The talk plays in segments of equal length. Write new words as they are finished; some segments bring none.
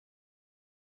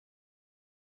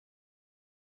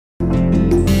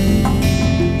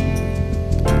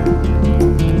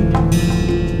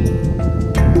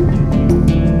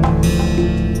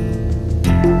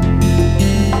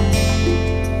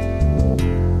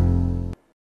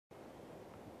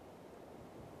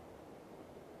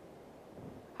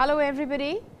Hello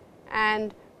everybody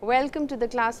and welcome to the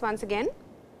class once again.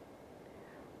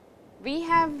 We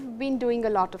have been doing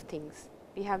a lot of things.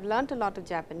 We have learnt a lot of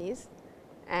Japanese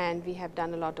and we have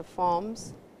done a lot of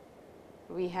forms.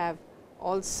 We have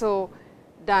also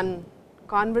done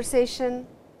conversation,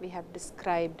 we have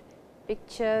described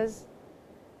pictures,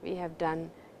 we have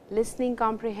done listening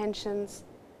comprehensions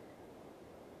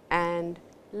and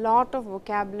lot of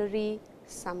vocabulary,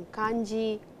 some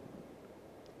kanji,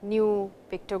 new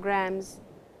pictograms,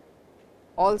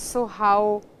 also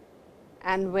how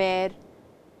and where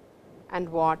and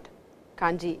what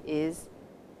kanji is.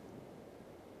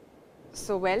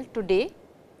 So, well, today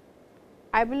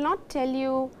I will not tell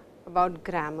you about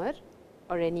grammar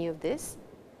or any of this.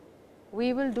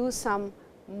 We will do some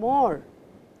more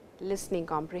listening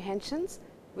comprehensions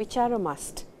which are a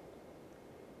must.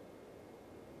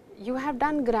 You have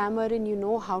done grammar and you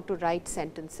know how to write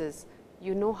sentences,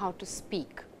 you know how to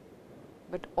speak,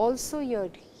 but also your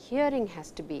hearing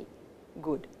has to be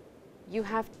good. You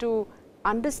have to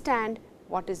understand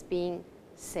what is being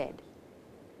said.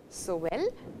 So, well,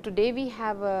 today we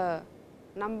have a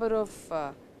number of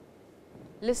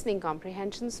listening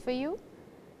comprehensions for you.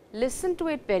 Listen to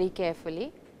it very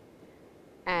carefully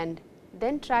and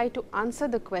then try to answer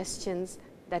the questions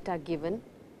that are given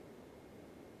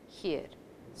here.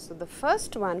 So, the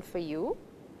first one for you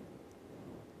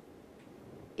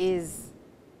is,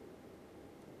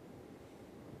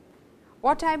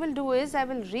 what I will do is I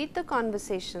will read the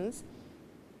conversations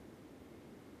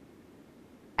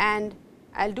and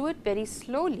I will do it very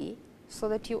slowly so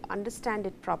that you understand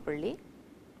it properly.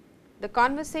 The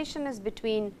conversation is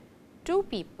between two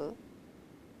people,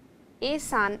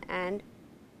 A-san and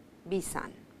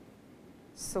B-san.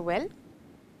 So, well,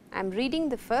 I am reading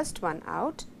the first one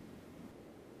out.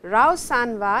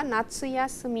 Rao-san wa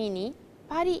natsuyasumi ni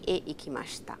Pari e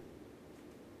ikimashita.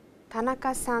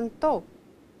 Tanaka-san to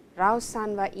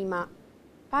Rao-san wa ima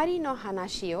Pari no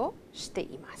hanashi o shite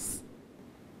imasu.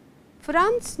 フラ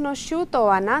ンスの首都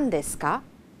は何ですか？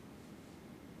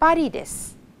パリで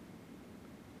す。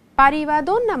パリは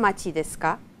どんな街です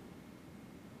か？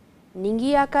に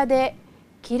ぎやかで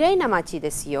きれいな街で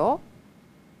すよ。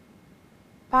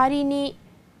パリに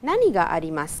何があ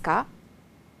りますか？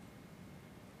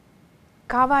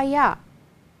川や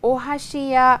お橋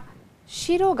や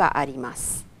城がありま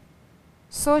す。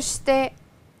そして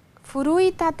古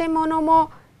い建物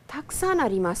もたくさんあ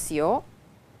りますよ。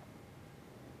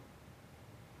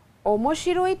面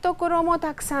白いところも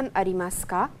たくさんあります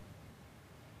か？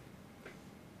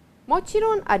もち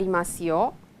ろんあります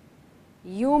よ。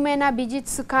有名な美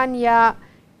術館や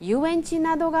遊園地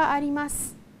などがありま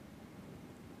す。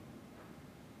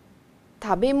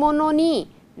食べ物に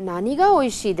何がおい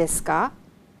しいですか？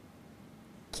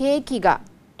ケーキが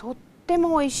とって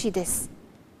もおいしいです。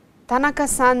田中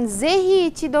さん、ぜひ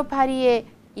一度パリへ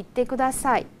行ってくだ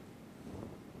さい。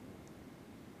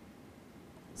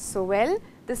So, well,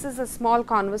 this is a small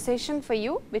conversation for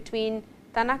you between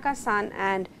Tanaka-san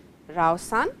and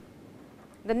Rao-san.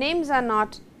 The names are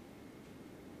not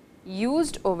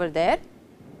used over there.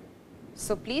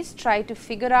 So, please try to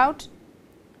figure out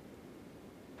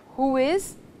who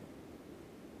is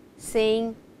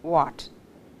saying what.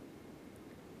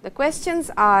 The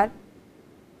questions are,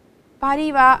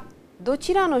 Pari wa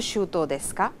dochira no shuto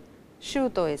desu ka?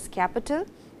 Shuto is capital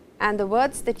and the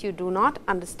words that you do not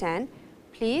understand,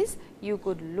 please you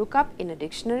could look up in a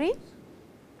dictionary.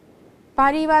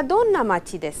 Pari wa donna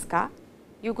machi desu ka?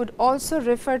 You could also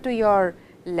refer to your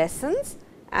lessons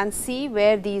and see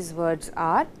where these words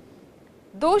are.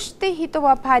 Doshite hito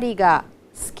wa Pari ga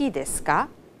suki desu ka?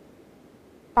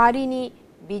 Pari ni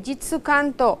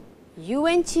bijitsukan to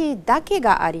yuenchi dake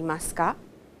ga arimasu ka?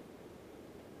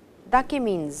 Dake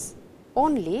means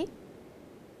only,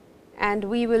 and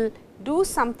we will do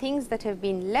some things that have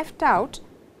been left out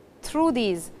through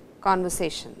these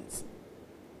conversations.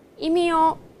 Imi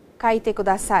o kaite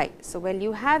kudasai. So, well,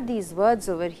 you have these words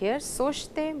over here,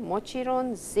 soshite,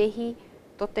 mochiron, zehi,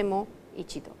 totemo,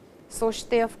 ichido.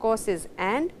 Soshite of course is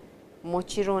and,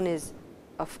 mochiron is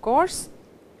of course,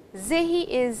 zehi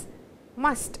is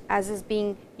must as is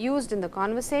being used in the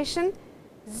conversation.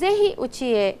 Zehi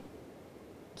uchi e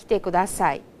kite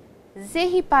kudasai.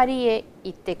 Zehi pari e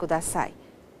itte kudasai.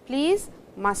 Please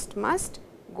must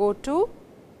go to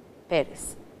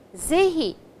Paris.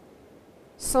 Zehi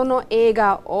sono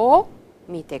eiga o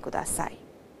mite kudasai.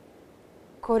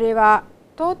 Kore wa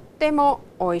tottemo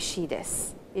oishii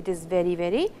desu. It is very,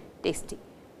 very tasty.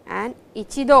 And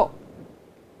ichido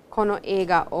kono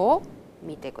eiga o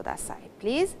mite kudasai.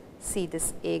 Please see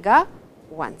this eiga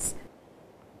once.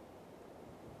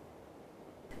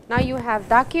 Now, you have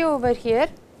dake over here.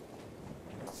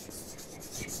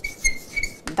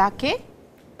 Dake.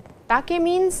 Dake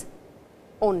means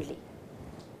only.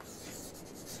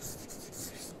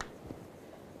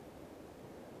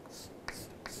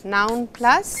 Noun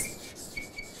plus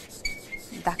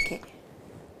dake.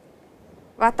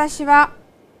 私は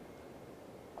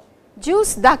ジュー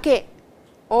スだけ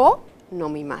を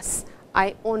飲みます。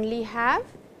I only have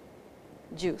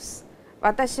juice.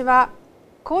 私は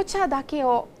紅茶だけ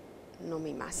を飲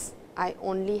みます。I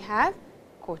only have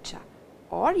紅茶。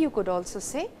Or you could also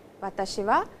say 私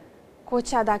は紅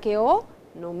茶だけを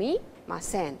飲みま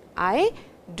せん。I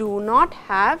do not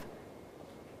have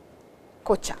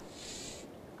紅茶。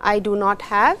I do not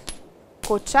have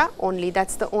紅茶 only.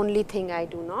 That's the only thing I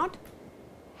do not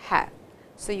have.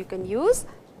 So you can use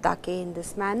dake in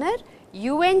this manner.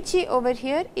 UNC over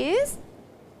here is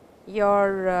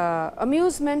your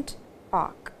amusement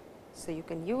park. So you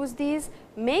can use these,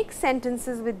 make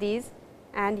sentences with these,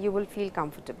 and you will feel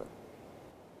comfortable.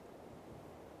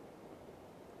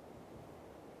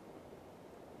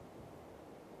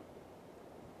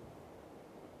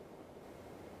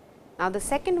 Now the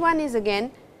second one is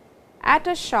again at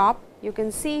a shop. You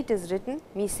can see it is written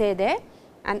mise de,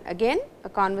 and again a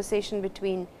conversation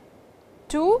between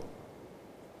two.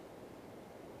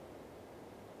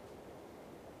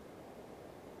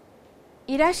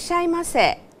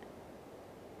 Irashaimase.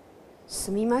 す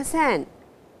みません。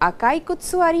赤い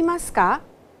靴ありますか？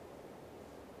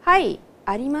はい、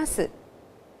あります。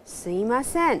すいま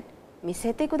せん。見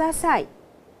せてください。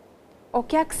お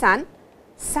客さん、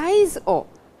サイズを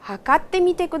測って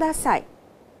みてください。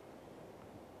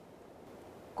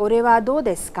これはどう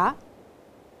ですか？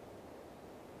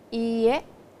いいえ、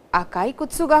赤い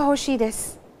靴が欲しいで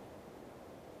す。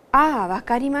ああ、わ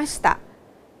かりました。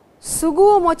すぐ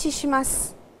お持ちしま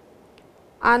す。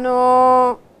ち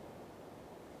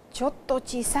ょっと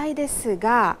小さいです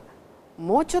が、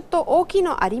もうちょっと大きい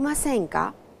のありません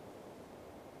か？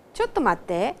ちょっと待っ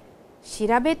て、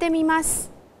調べてみま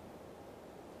す。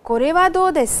これはど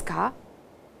うですか？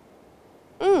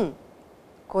うん、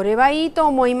これはいいと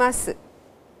思います。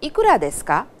いくらです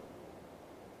か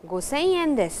？5000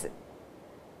円です。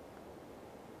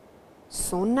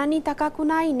そんなに高く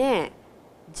ないね。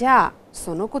じゃあ、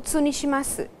その靴にしま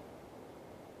す。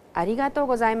ありがとう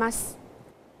ございます。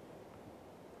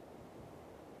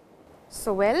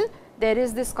So well, there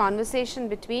is this conversation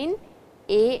between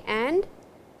A and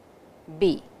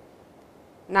B.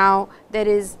 Now, there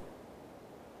is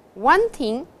one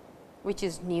thing which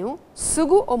is new,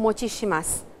 sugu omochi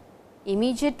shimasu.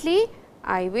 Immediately,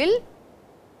 I will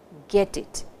get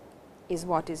it is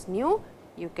what is new.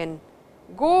 You can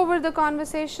go over the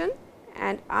conversation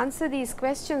and answer these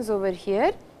questions over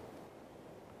here.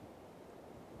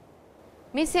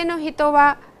 店の人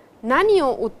は何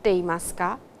を売っています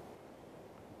か？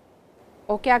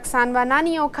お客さんは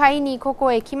何を買いにこ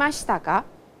こへ来ましたか？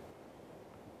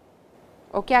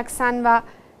お客さんは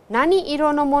何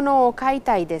色のものを買い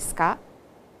たいですか？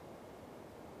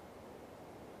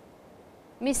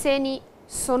店に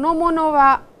そのもの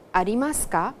はあります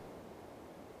か？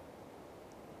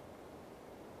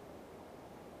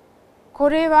こ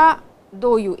れは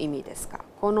どういう意味ですか？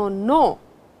このの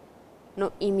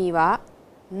の意味は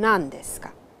何です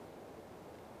か？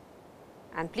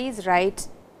 And please write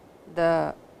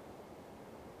the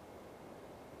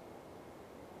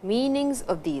meanings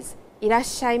of these. いらっ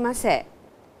しゃいませ。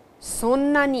そ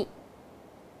んなに。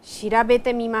調べ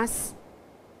てみます。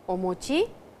お持ち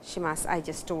します。I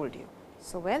just told you.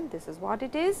 So well, this is what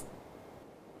it is.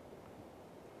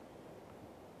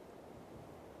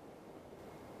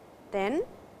 Then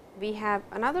we have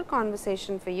another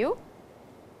conversation for you.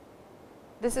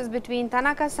 This is between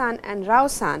Tanaka-san and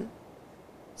Rao-san.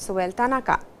 So well,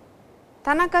 Tanaka.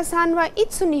 Tanaka-san はい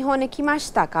つ日本に来まし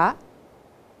たか？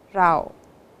 Rao.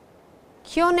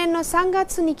 去年の3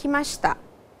月に来ました。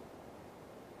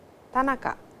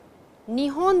Tanaka. 日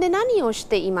本で何をし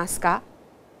ていますか？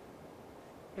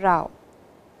 Rao.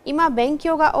 今勉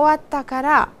強が終わったか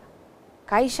ら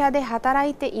会社で働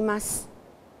いています。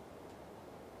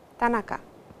Tanaka.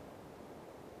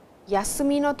 休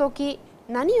みの時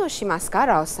何をしますか？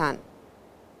 Rao さん。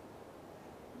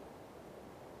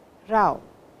Rao.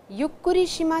 ゆっくり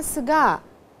しますが、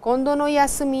今度の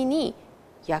休みに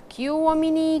野球を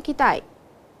見に行きたい。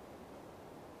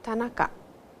Tanaka.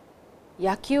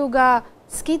 野球が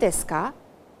好きですか？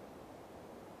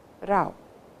 Rao.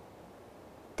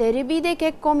 テレビで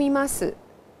結構見ます。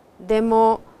で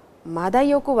も、まだ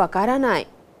よくわからない。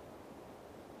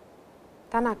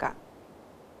Tanaka.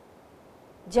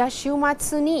 じゃあ週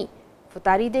末に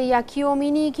2人で野球を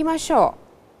見に行きましょ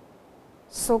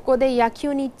う。そこで野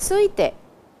球について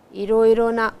いろい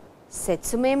ろな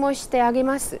説明もしてあげ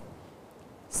ます。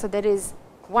So, there is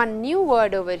one new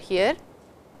word over here,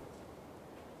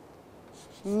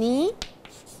 ni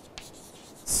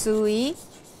tsuite,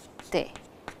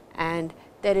 and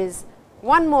there is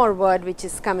one more word which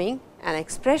is coming, an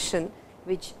expression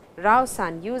which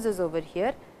Rao-san uses over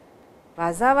here,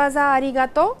 waza waza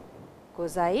arigato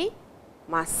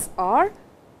gozaimasu or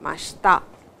mashita.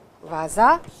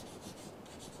 Waza,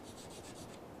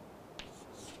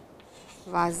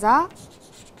 waza,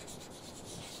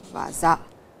 waza.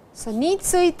 So, ni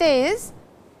tsuite is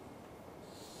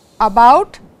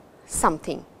about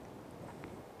something.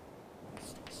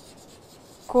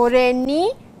 Kore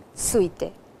ni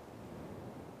tsuite,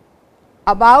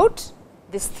 about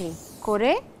this thing.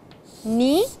 Kore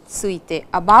ni tsuite,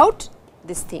 about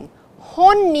this thing.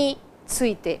 Hon ni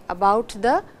tsuite, about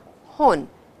the hon.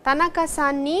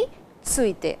 Tanaka-san ni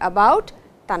tsuite, about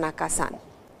Tanaka-san.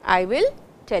 I will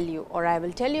tell you, or I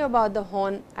will tell you about the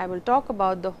hon, I will talk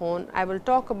about the hon, I will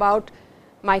talk about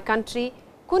my country.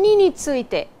 Kuni ni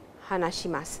tsuite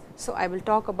hanashimasu. So, I will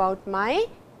talk about my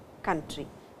country.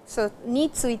 So, ni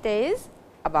tsuite is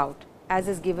about, as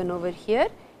is given over here.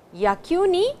 Yakyu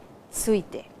ni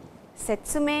tsuite.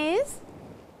 Setsume is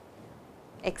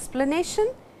explanation,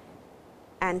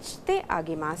 and shite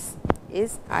agemasu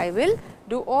is I will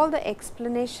do all the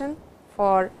explanation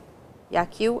for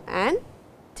yakyu and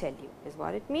tell you, is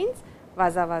what it means.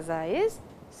 Waza waza is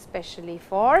specially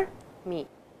for me.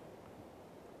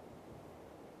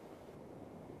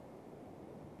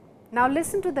 Now,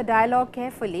 listen to the dialogue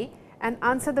carefully and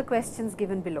answer the questions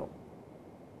given below.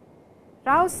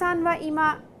 Rao-san wa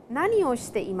ima nani o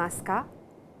shite imasu ka?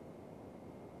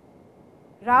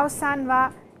 Rao-san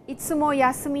wa itsumo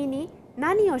yasumi ni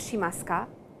nani o shimasu ka?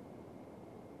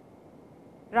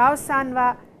 Rao-san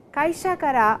wa kaisha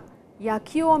kara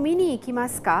yakyu o mini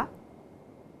ikimasu ka?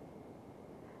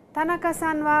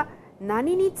 Tanaka-san wa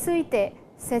nani ni tsuite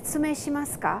setsume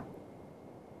shimasu ka?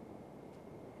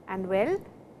 And well,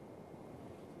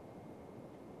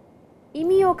 意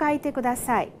味を書いてくだ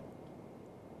さい。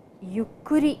ゆっ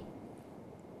くり、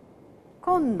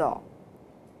今度。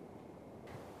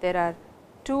There are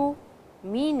two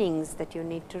meanings that you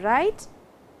need to write.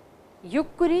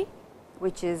 Yukkuri,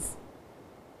 which is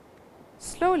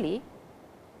slowly,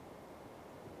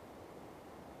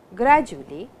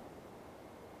 gradually,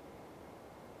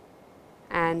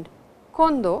 and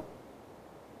kondo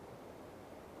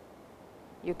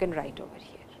you can write over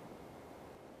here.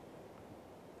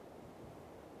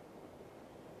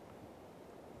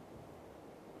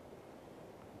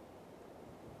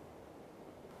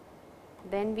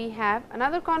 Then we have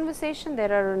another conversation.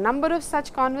 There are a number of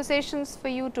such conversations for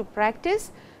you to practice.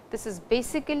 This is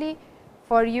basically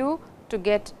for you to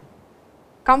get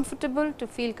comfortable, to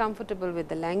feel comfortable with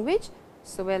the language.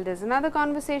 So, well, there is another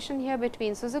conversation here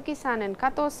between Suzuki-san and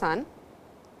Kato-san.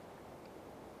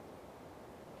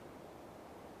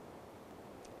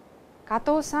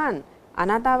 Kato-san, あ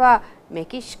なたはメ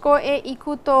キシコへ行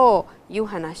くという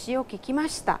話を聞きま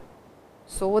した。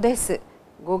そうです。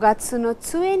5月の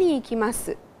末に行きま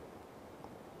す。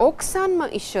奥さんも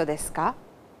一緒ですか？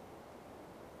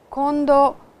今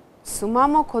度、妻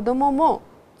も子供も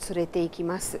連れて行き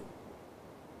ます。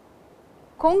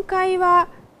今回は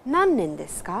何年で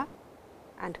すか？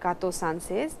 And Kato-san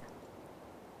says,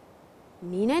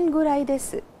 2年ぐらいで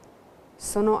す。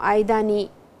その間に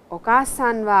お母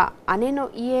さんは姉の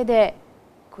家で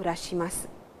暮らします。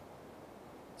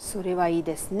それはいい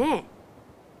ですね。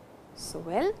So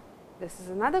well, this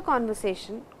is another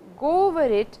conversation. Go over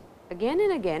it again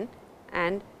and again,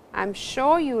 and I am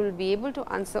sure you will be able to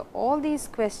answer all these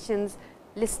questions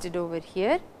listed over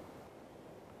here.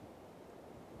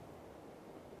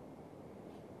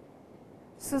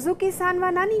 Suzuki-san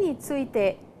は何につい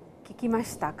て聞きま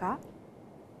したか？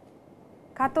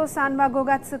加藤さんは5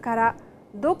月から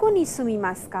どこに住み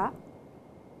ますか？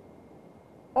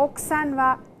奥さん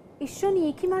は一緒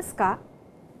に行きますか？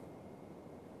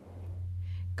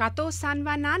加藤さん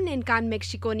は何年間メキ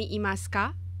シコにいます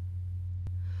か？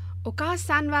お母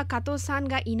さんは加藤さん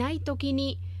がいないとき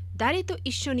に誰と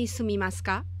一緒に住みます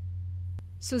か？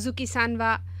鈴木さん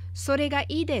はそれがい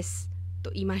いです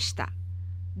と言いました。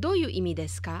どういう意味で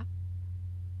すか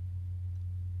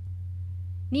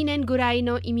？2年ぐらい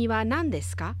の意味は何で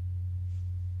すか？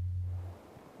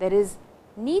 There is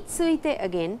について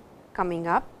again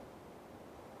coming up.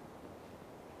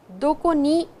 どこ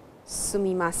に住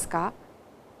みますか？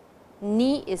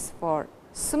 Ni is for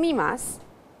住みます。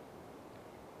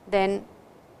Then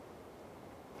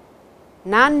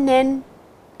何年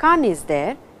間 is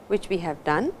there, which we have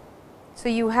done. So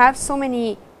you have so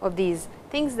many of these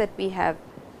things that we have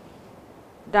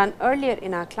done earlier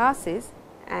in our classes,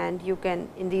 and you can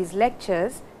in these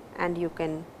lectures and you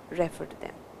can refer to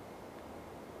them.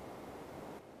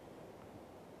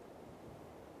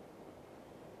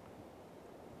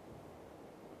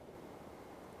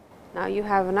 Now, you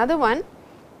have another one,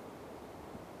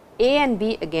 A and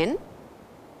B again.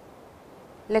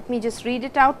 Let me just read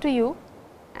it out to you,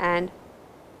 and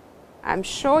I am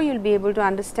sure you will be able to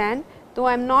understand, though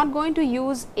I am not going to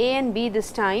use A and B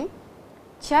this time,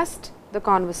 just the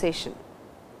conversation.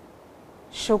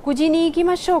 食事に行き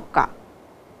ましょうか。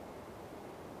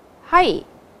はい、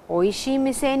おいしい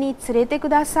店に連れてく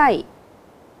ださい。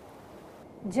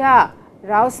じゃあ、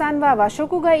ラオさんは和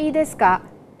食がいいですか、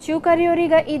中華料理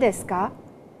がいいですか。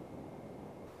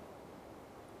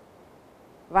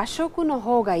和食の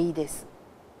方がいいです。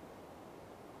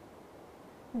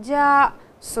じゃあ、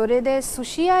それで寿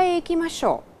司屋へ行きまし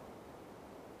ょ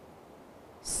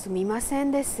う。すみませ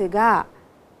んですが、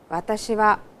私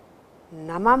は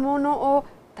生ものを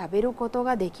食べること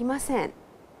ができません。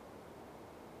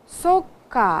そっ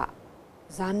か、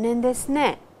残念です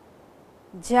ね。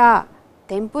じゃあ、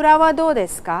天ぷらはどうで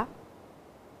すか。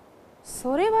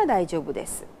それは大丈夫で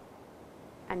す。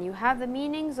And you have the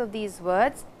meanings of these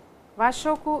words.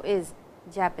 Washoku is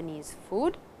Japanese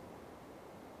food.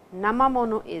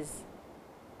 Namamono is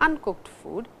uncooked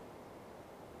food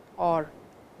or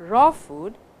raw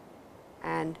food,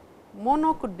 and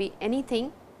mono could be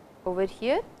anything. Over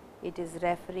here it is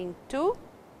referring to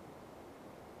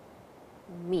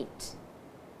meat.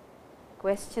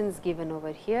 Questions given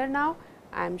over here now.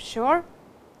 I am sure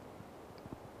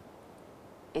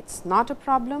it is not a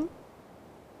problem.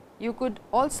 You could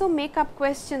also make up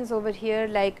questions over here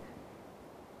like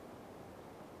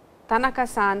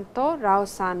Tanaka-san to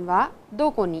Rao-san wa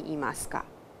doko ni imasu ka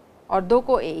or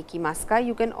doko e ikimasu ka.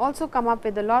 You can also come up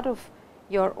with a lot of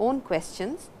your own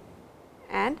questions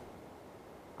and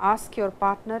ask your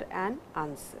partner an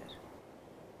answer.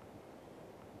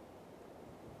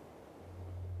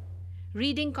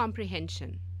 Reading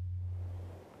comprehension.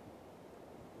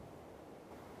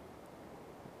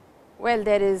 Well,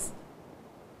 there is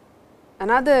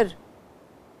another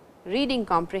reading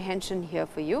comprehension here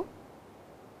for you.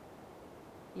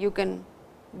 You can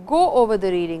go over the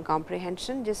reading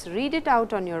comprehension, just read it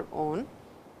out on your own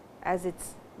as it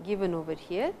is given over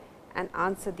here and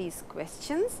answer these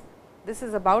questions. This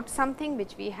is about something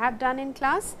which we have done in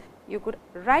class. You could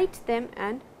write them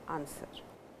and answer.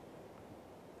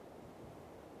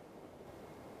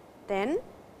 Then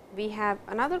we have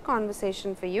another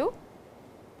conversation for you,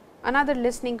 another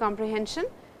listening comprehension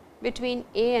between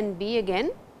A and B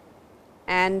again,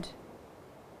 and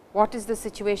what is the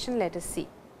situation? Let us see.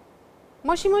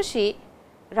 Moshi moshi,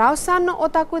 Rao-san no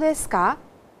otaku desu ka?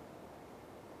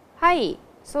 Hai,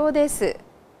 sou desu.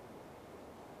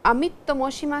 Amit to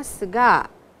moshimasu ga,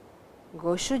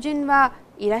 go shujin wa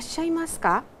irashaimasu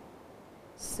ka?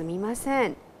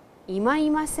 Sumimasen, ima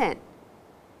imasen.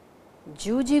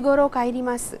 10時ごろ帰り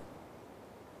ます。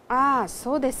ああ、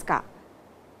そうですか。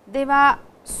では、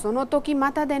その時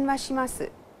また電話しま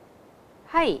す。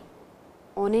はい、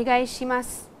お願いしま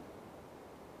す。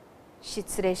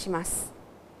失礼します。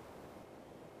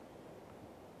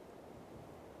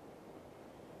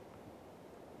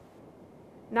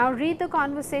Now read the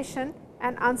conversation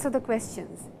and answer the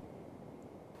questions.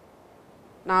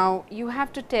 Now you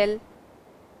have to tell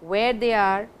where they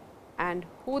are and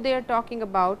who they are talking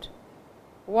about,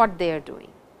 what they are doing.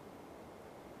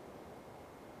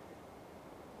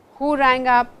 Who rang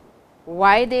up,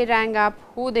 why they rang up,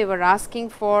 who they were asking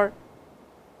for,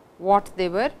 what they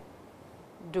were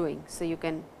doing. So, you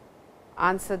can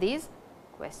answer these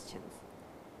questions.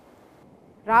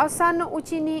 Rao-san no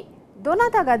uchi ni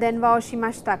donata ga denwa o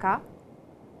shimashita ka?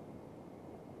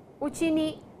 Uchi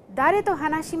ni dare to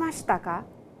hanashimashita ka?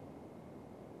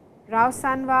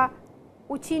 Rao-san wa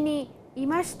uchi ni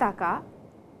imashita ka?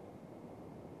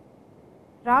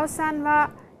 Rao-san wa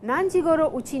nanji goro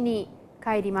uchi ni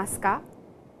kairimasu ka?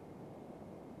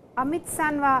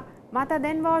 Amit-san wa mata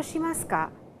denwa o shimasu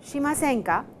ka? Shimasen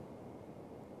ka?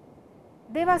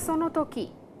 Dewa sono toki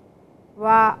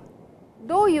wa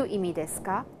douyu imi desu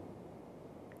ka?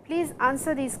 Please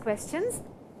answer these questions.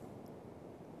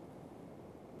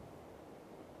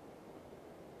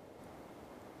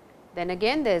 Then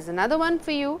again there is another one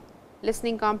for you,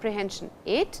 listening comprehension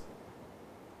 8,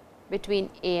 between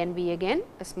A and B again,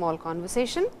 a small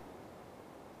conversation.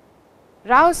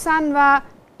 Rao-san wa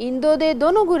Indo de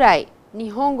dono gurai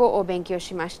Nihongo o benkyou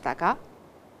shimashita ka?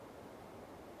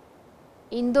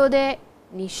 Indo de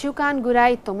 2週間ぐら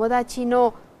い友達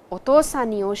のお父さん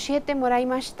に教えてもらい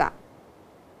ました。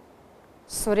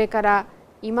それから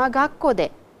今学校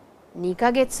で2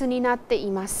ヶ月になって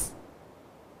います。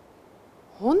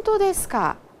本当です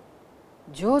か。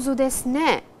上手です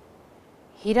ね。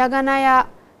ひらがなや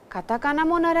カタカナ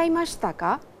も習いました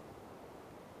か。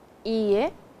いい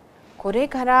え、これ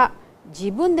から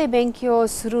自分で勉強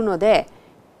するので、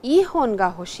いい本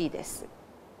が欲しいです。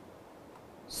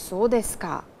そうです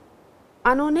か。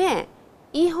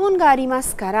いい本がありま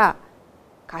すから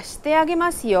貸してあげ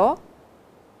ますよ。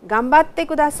頑張って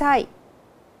ください。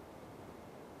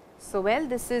So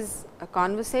this is a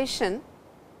conversation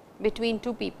between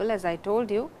two people, as I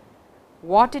told you,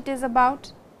 what it is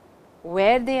about,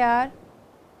 where they are,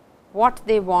 what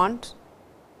they want,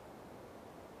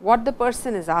 what the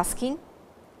person is asking.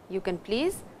 You can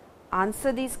please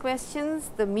answer these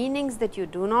questions. The meanings that you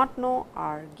do not know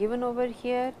are given over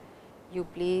here. You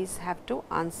please have to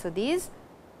answer these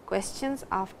questions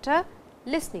after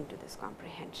listening to this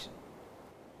comprehension.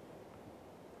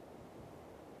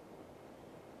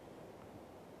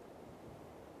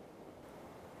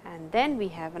 And then we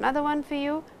have another one for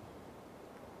you.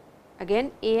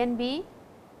 Again A and B.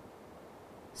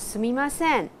 すみま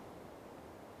せん。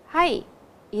はい、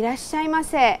いらっしゃいま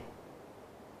せ。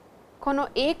この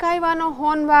英会話の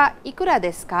本はいくら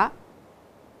ですか。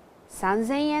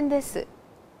3000円です。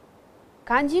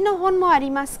漢字の本もあり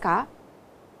ますか。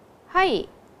はい、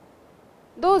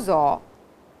どうぞ。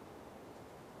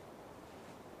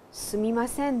すみま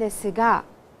せんですが、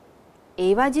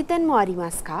英和辞典もありま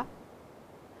すか。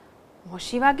申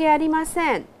し訳ありま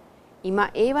せん。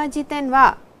今、英和辞典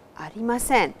はありま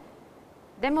せん。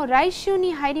でも来週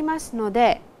に入りますの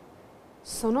で、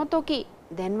その時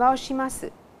電話をしま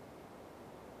す。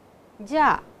じ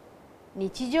ゃあ、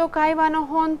日常会話の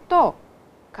本と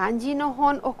漢字の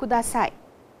本をください。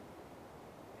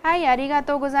はい、ありが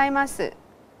とうございます。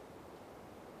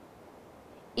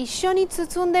一緒に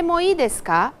包んでもいいです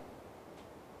か。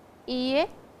いいえ、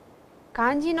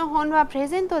漢字の本はプレ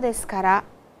ゼントですから、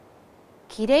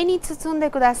きれいに包んで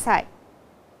ください。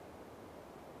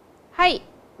はい、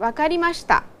わかりまし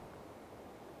た。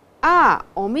ああ、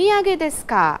お土産です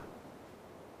か。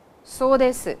そう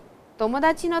です。友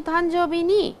達の誕生日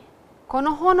にこ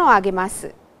の本をあげま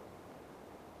す。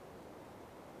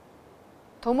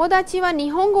友達は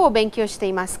日本語を勉強して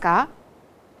いますか。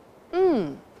う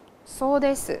ん、そう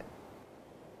です。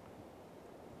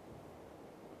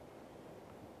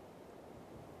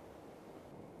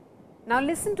Now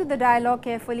listen to the dialogue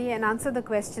carefully and answer the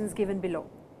questions given below.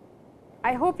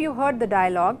 I hope you heard the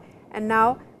dialogue and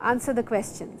now answer the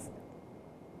questions.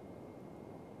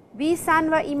 B さん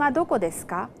は今どこです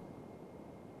か。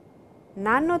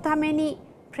何のために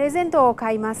プレゼントを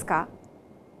買いますか。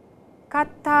買っ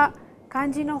た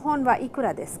漢字の本はいく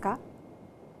らですか。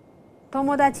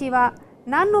友達は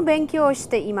何の勉強をし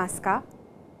ていますか。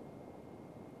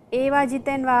英和辞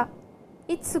典は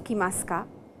いつ来ますか。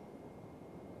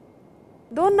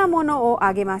どんなものを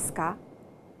あげますか。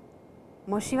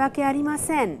申し訳ありま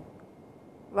せん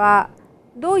は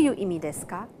どういう意味です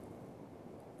か。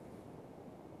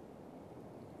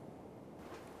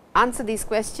Answer these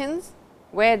questions,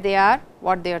 where they are,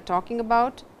 what they are talking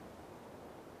about,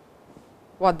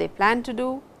 what they plan to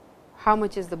do, how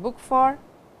much is the book for.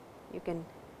 You can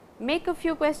make a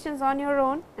few questions on your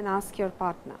own and ask your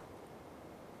partner.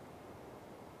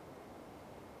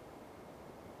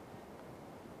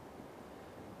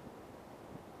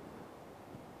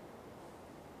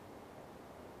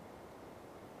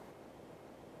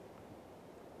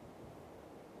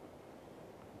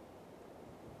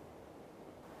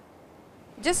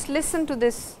 Just listen to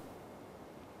this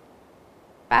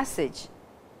passage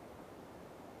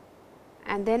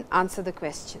and then answer the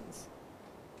questions.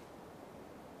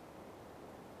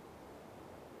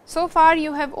 So far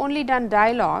you have only done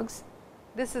dialogues.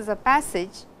 This is a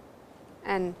passage,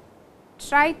 and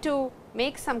try to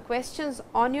make some questions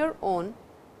on your own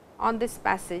on this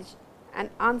passage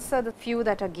and answer the few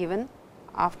that are given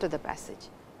after the passage.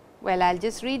 Well, I will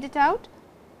just read it out.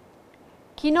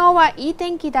 昨日はいい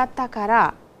天気だったか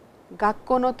ら学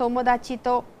校の友達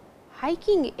とハイ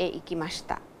キングへ行きまし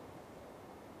た。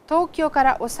東京か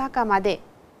ら大阪まで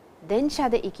電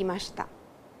車で行きました。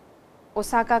大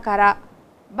阪から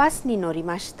バスに乗り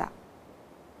ました。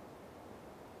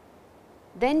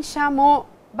電車も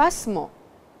バスも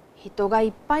人がい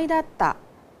っぱいだった。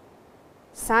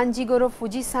3時ごろ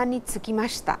富士山に着きま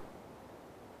した。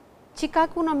近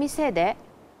くの店で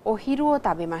お昼を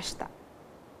食べました。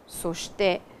そし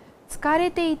て疲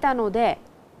れていたので、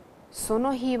そ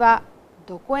の日は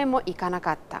どこへも行かな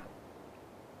かった。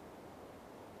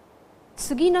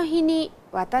次の日に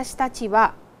私たち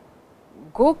は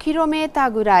5キロメータ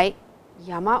ーぐらい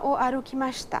山を歩き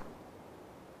ました。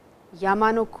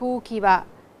山の空気は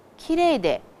きれい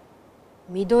で、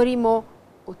緑も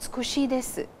美しいで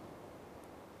す。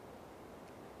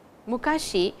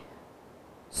昔、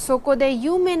そこで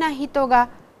有名な人が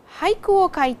俳句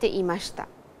を書いていました。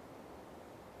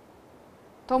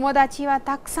友達は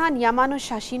たくさん山の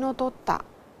写真を撮った。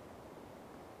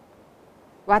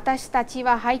私たち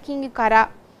はハイキングか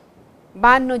ら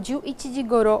晩の11時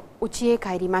ごろ家へ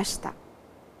帰りました。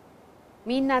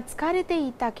みんな疲れて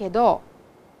いたけど、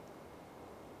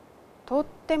とっ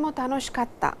ても楽しかっ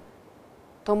た。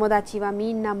友達は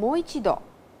みんなもう一度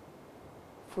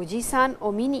富士山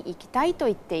を見に行きたいと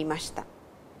言っていました。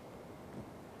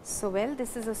So well,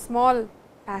 this is a small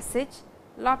passage.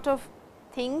 Lot of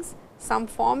things, some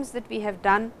forms that we have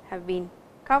done have been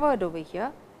covered over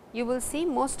here. You will see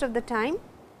most of the time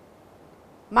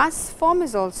mass form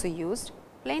is also used,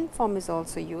 plain form is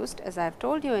also used, as I have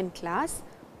told you in class.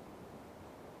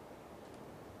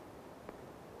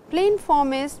 Plain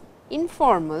form is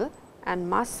informal and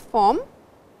mass form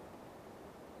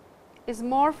is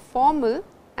more formal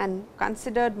and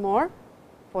considered more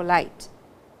polite.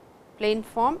 Plain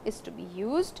form is to be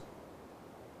used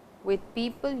with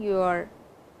people you are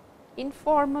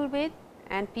informal with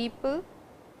and people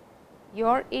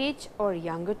your age or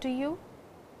younger to you.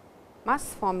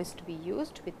 Mass form is to be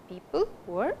used with people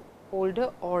who are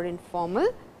older or in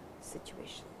formal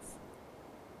situations.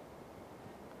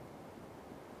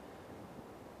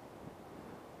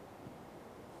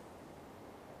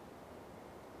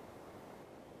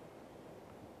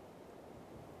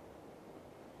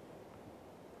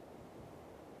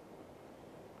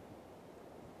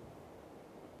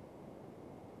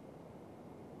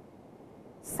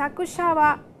作者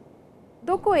は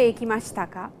どこへ行きました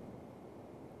か？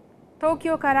東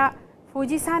京から富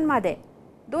士山まで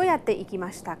どうやって行き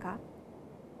ましたか？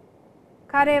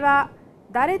彼は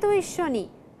誰と一緒に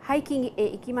ハイキングへ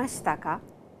行きましたか？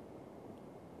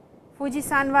富士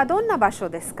山はどんな場所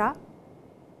ですか？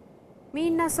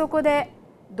みんなそこで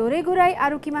どれぐらい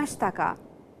歩きましたか？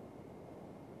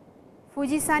富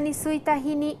士山に着いた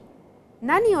日に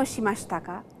何をしました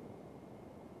か？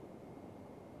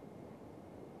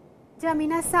じゃあ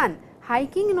皆さん、ハイ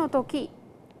キングの時、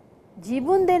自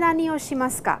分で何をし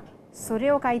ますか？そ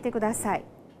れを書いてください。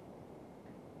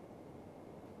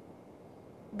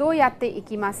どうやって行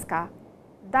きますか？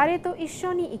誰と一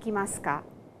緒に行きますか？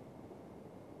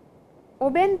お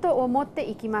弁当を持って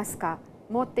行きますか？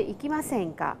持って行きませ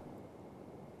んか？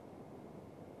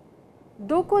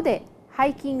どこでハ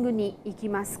イキングに行き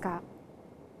ますか？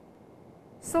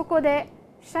そこで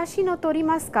写真を撮り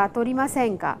ますか？撮りませ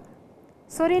んか？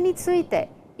それについて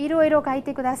いろいろ書い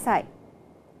てください。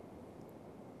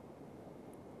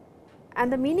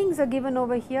And the meanings are given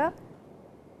over here.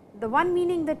 The one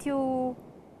meaning that you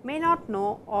may not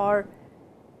know or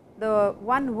the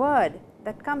one word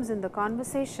that comes in the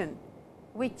conversation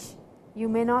which you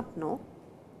may not know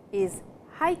is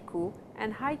haiku,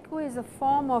 and haiku is a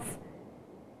form of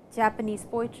Japanese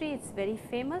poetry. It's very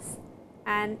famous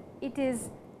and it is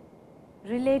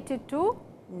related to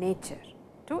nature,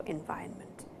 to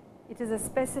environment. It is a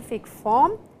specific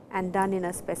form and done in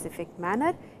a specific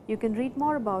manner. You can read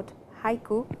more about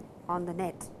haiku on the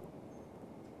net.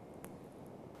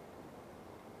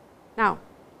 Now,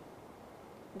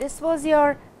 this was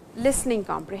your listening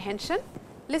comprehension.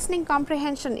 Listening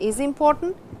comprehension is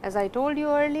important, as I told you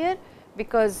earlier,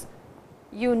 because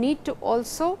you need to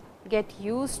also get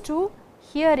used to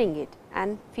hearing it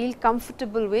and feel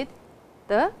comfortable with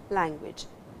the language.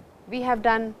 We have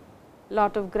done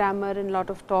lot of grammar and lot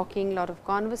of talking, lot of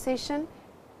conversation.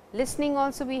 Listening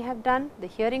also we have done, the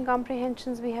hearing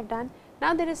comprehensions we have done.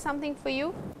 Now, there is something for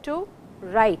you to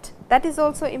write. That is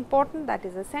also important, that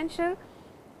is essential.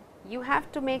 You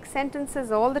have to make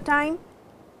sentences all the time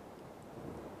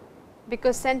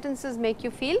because sentences make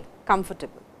you feel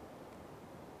comfortable.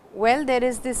 Well, there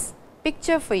is this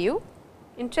picture for you,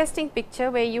 interesting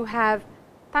picture where you have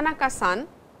Tanaka-san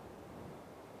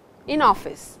in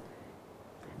office.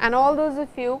 And all those of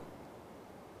you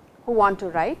who want to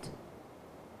write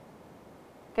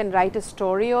can write a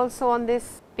story also on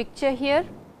this picture here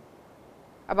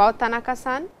about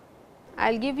Tanaka-san.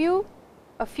 I will give you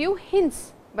a few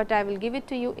hints, but I will give it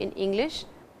to you in English.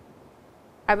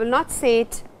 I will not say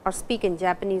it or speak in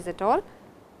Japanese at all.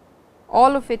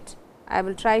 All of it I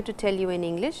will try to tell you in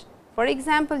English. For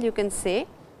example, you can say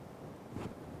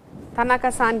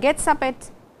Tanaka-san gets up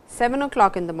at 7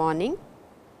 o'clock in the morning,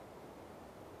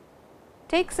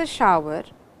 takes a shower,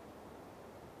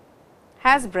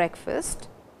 has breakfast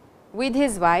with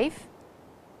his wife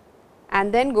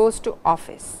and then goes to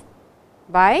office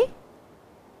by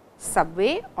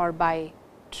subway or by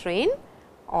train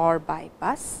or by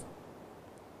bus.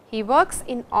 He works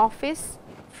in office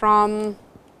from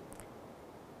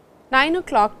 9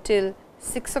 o'clock till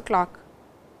 6 o'clock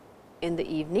in the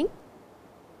evening.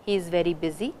 He is very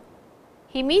busy.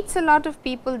 He meets a lot of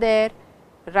people there,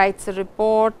 writes a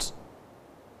report,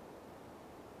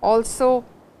 also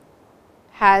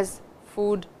has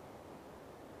food,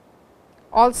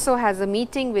 also has a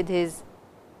meeting with his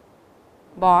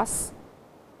boss,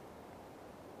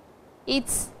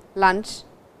 eats lunch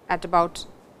at about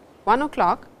 1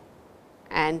 o'clock,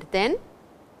 and then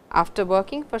after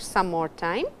working for some more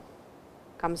time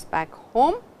comes back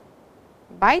home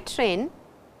by train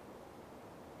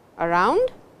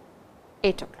around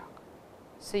 8 o'clock.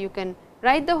 So, you can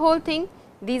write the whole thing.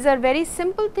 These are very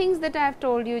simple things that I have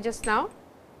told you just now.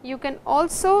 You can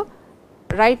also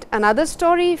write another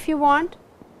story if you want.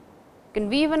 You can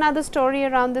weave another story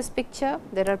around this picture.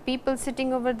 There are people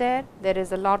sitting over there. There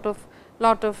is a lot of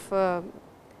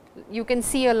you can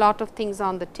see a lot of things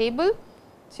on the table.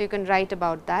 So, you can write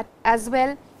about that as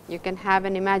well. You can have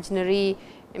an imaginary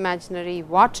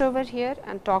watch over here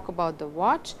and talk about the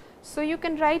watch. So, you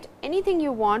can write anything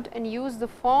you want and use the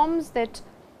forms that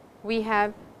we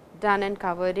have done and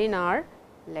covered in our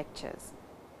lectures.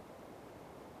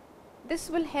 This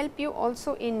will help you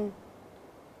also in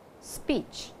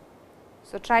speech.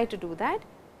 So, try to do that.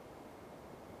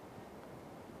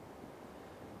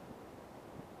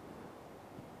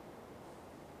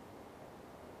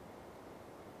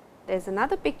 There is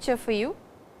another picture for you.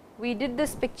 We did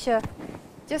this picture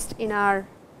just in our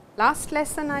last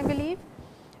lesson, I believe,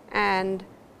 and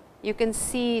you can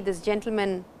see this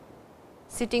gentleman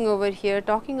sitting over here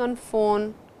talking on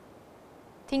phone,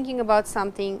 thinking about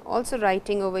something, also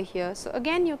writing over here. So,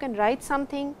 again you can write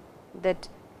something that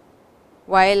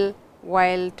while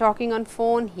talking on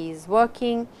phone he is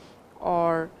working,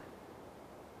 or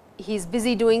he is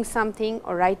busy doing something,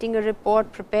 or writing a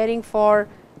report, preparing for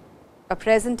a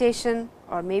presentation,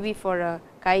 or maybe for a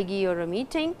kaigi or a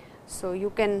meeting. So,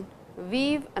 you can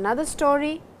weave another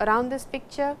story around this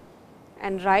picture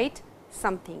and write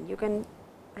something. You can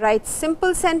write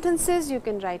simple sentences, you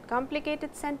can write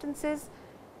complicated sentences,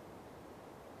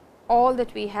 all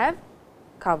that we have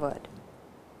covered.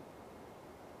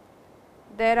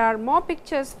 There are more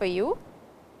pictures for you.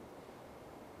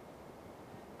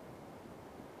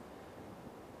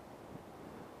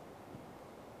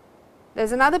 There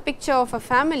is another picture of a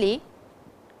family.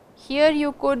 Here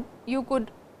you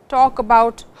could talk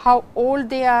about how old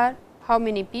they are, how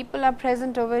many people are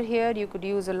present over here. You could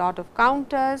use a lot of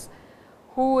counters,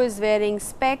 who is wearing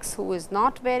specs, who is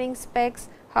not wearing specs,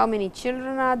 how many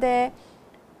children are there,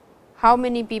 how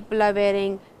many people are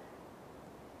wearing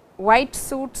white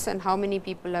suits and how many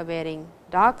people are wearing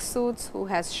dark suits, who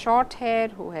has short hair,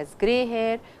 who has grey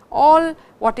hair, all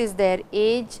what is their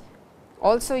age.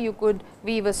 Also you could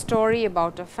weave a story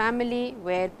about a family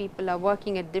where people are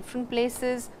working at different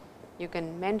places. You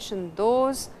can mention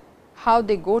those, how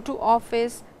they go to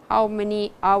office, how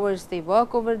many hours they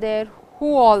work over there,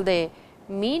 who all they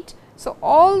meet. So,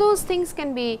 all those things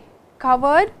can be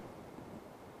covered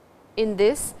in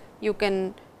this. You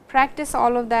can practice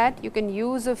all of that. You can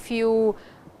use a few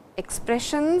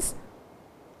expressions.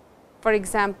 For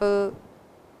example,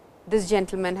 this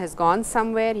gentleman has gone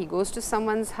somewhere, he goes to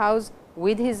someone's house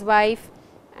with his wife,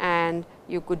 and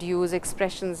you could use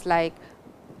expressions like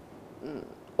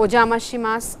ojama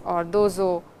shimasu or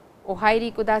dozo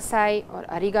ohairi kudasai or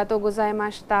arigatou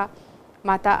gozaimashita,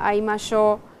 mata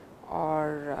aimashou,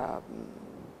 or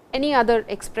any other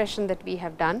expression that we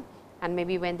have done. And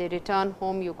maybe when they return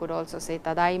home, you could also say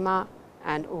tadaima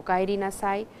and okaeri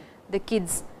nasai. The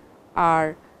kids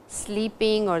are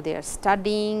sleeping or they are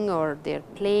studying or they are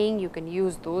playing, you can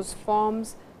use those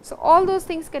forms. So, all those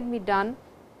things can be done,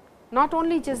 not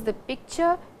only just the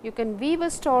picture, you can weave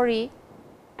a story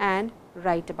and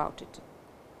write about it.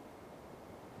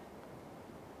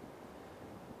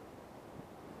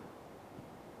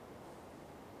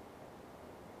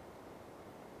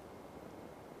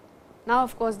 Now,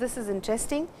 of course, this is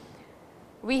interesting.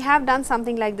 We have done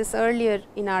something like this earlier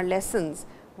in our lessons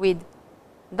with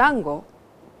dango,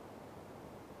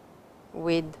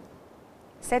 with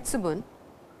setsubun,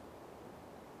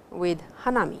 with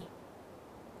hanami.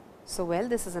 So, well,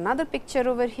 this is another picture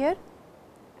over here,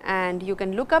 and you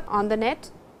can look up on the net,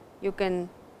 you can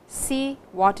see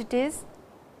what it is.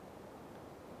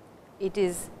 It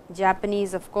is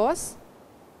Japanese, of course.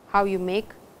 How you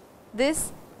make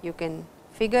this, you can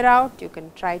figure out, you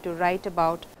can try to write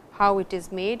about how it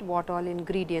is made, what all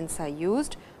ingredients are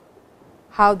used,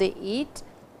 how they eat,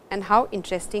 and how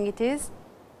interesting it is,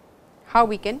 how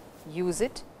we can use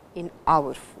it in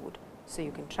our food. So,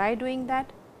 you can try doing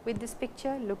that with this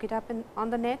picture, look it up on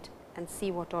the net and see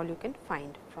what all you can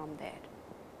find from there.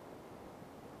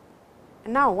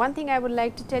 Now, one thing I would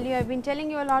like to tell you, I have been telling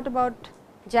you a lot about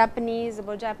Japanese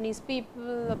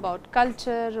people, about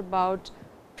culture, about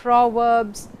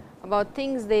proverbs, about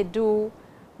things they do,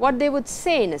 what they would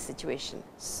say in a situation.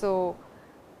 So,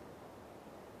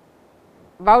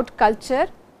 about culture,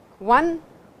 one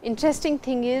interesting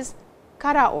thing is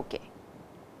karaoke.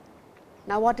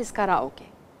 Now, what is karaoke?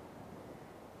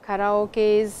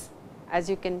 Karaoke is,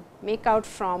 as you can make out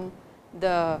from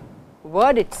the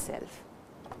word itself,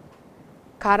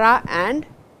 kara and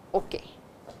oke.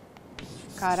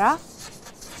 Kara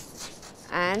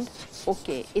and oke.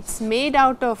 It is made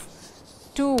out of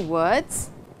two words.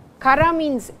 Kara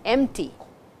means empty,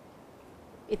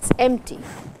 it is empty,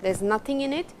 there is nothing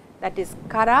in it, that is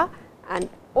kara, and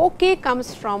oke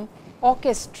comes from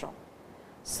orchestra.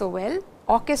 So, well,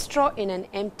 orchestra in an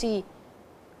empty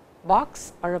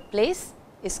box or a place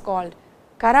is called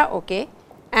karaoke.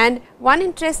 And one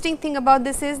interesting thing about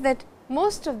this is that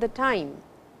most of the time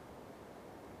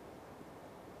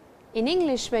in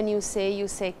English, when you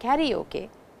say karaoke,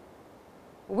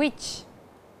 which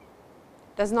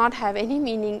does not have any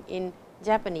meaning in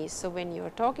Japanese. So, when you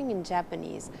are talking in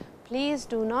Japanese, please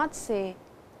do not say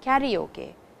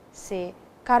karaoke, say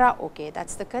karaoke, that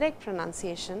is the correct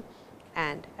pronunciation.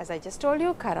 And as I just told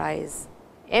you, kara is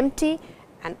empty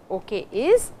and oke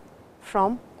is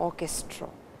from orchestra.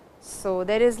 So,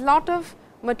 there is lot of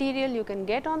material you can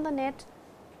get on the net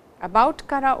about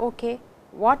karaoke,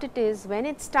 what it is, when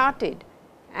it started,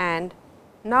 and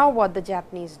now what the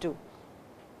Japanese do.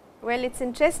 Well, it is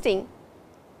interesting,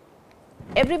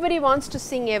 everybody wants to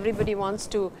sing, everybody wants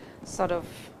to sort of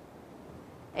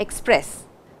express.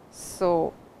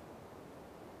 So,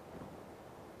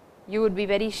 you would be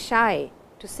very shy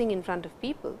to sing in front of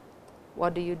people.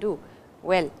 What do?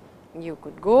 Well, you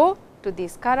could go to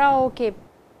these karaoke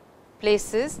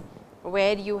places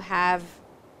where you have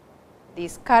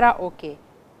these karaoke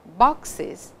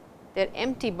boxes, they are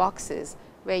empty boxes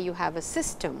where you have a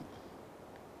system.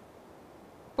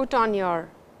 Put on your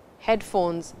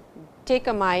headphones, take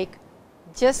a mic,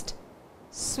 just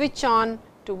switch on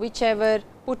to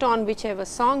put on whichever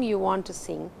song you want to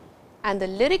sing, and the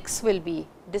lyrics will be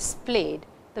displayed,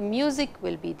 the music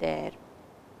will be there,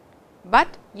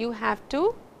 but you have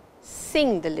to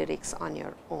sing the lyrics on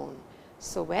your own.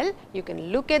 So, well, you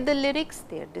can look at the lyrics,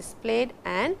 they are displayed,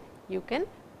 and you can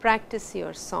practice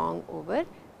your song over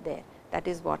there. That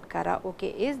is what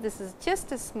karaoke is. This is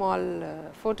just a small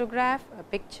photograph, a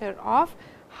picture of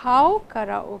how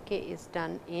karaoke is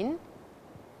done in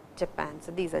Japan.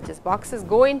 So, these are just boxes.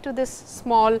 Go into this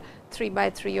small 3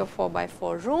 by 3 or 4 by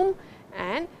 4 room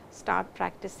and start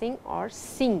practicing or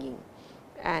singing,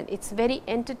 and it is very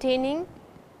entertaining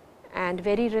and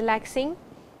very relaxing.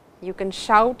 You can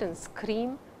shout and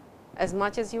scream as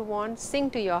much as you want, sing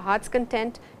to your heart's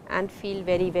content and feel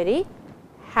very, very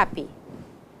happy.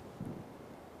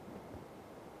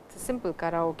 It is a simple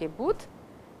karaoke booth,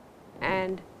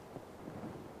 and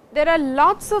there are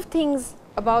lots of things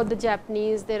about the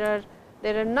Japanese. There are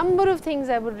a number of things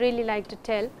I would really like to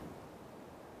tell,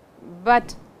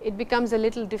 but it becomes a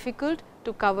little difficult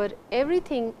to cover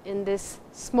everything in this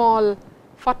small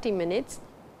 40 minutes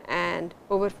and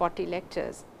over 40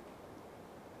 lectures.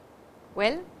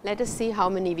 Well, let us see how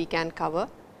many we can cover,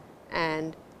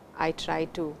 and I try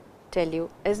to tell you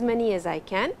as many as I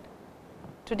can.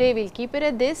 Today we will keep it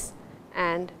at this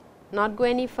and not go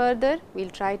any further. We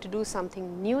will try to do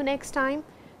something new next time.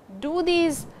 Do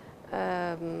these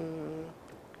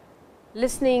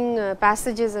listening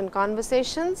passages and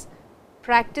conversations,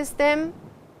 practice them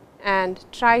and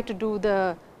try to do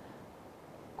the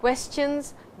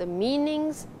questions, the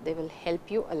meanings, they will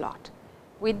help you a lot.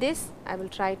 With this, I will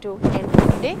try to end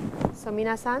today. So,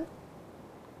 minasan,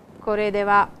 これで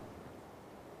は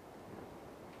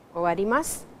終わりま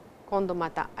す。今度ま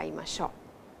た会いましょ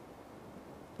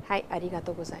う。はい、ありが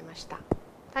とうございました。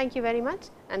Thank you very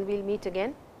much and we will meet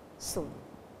again soon.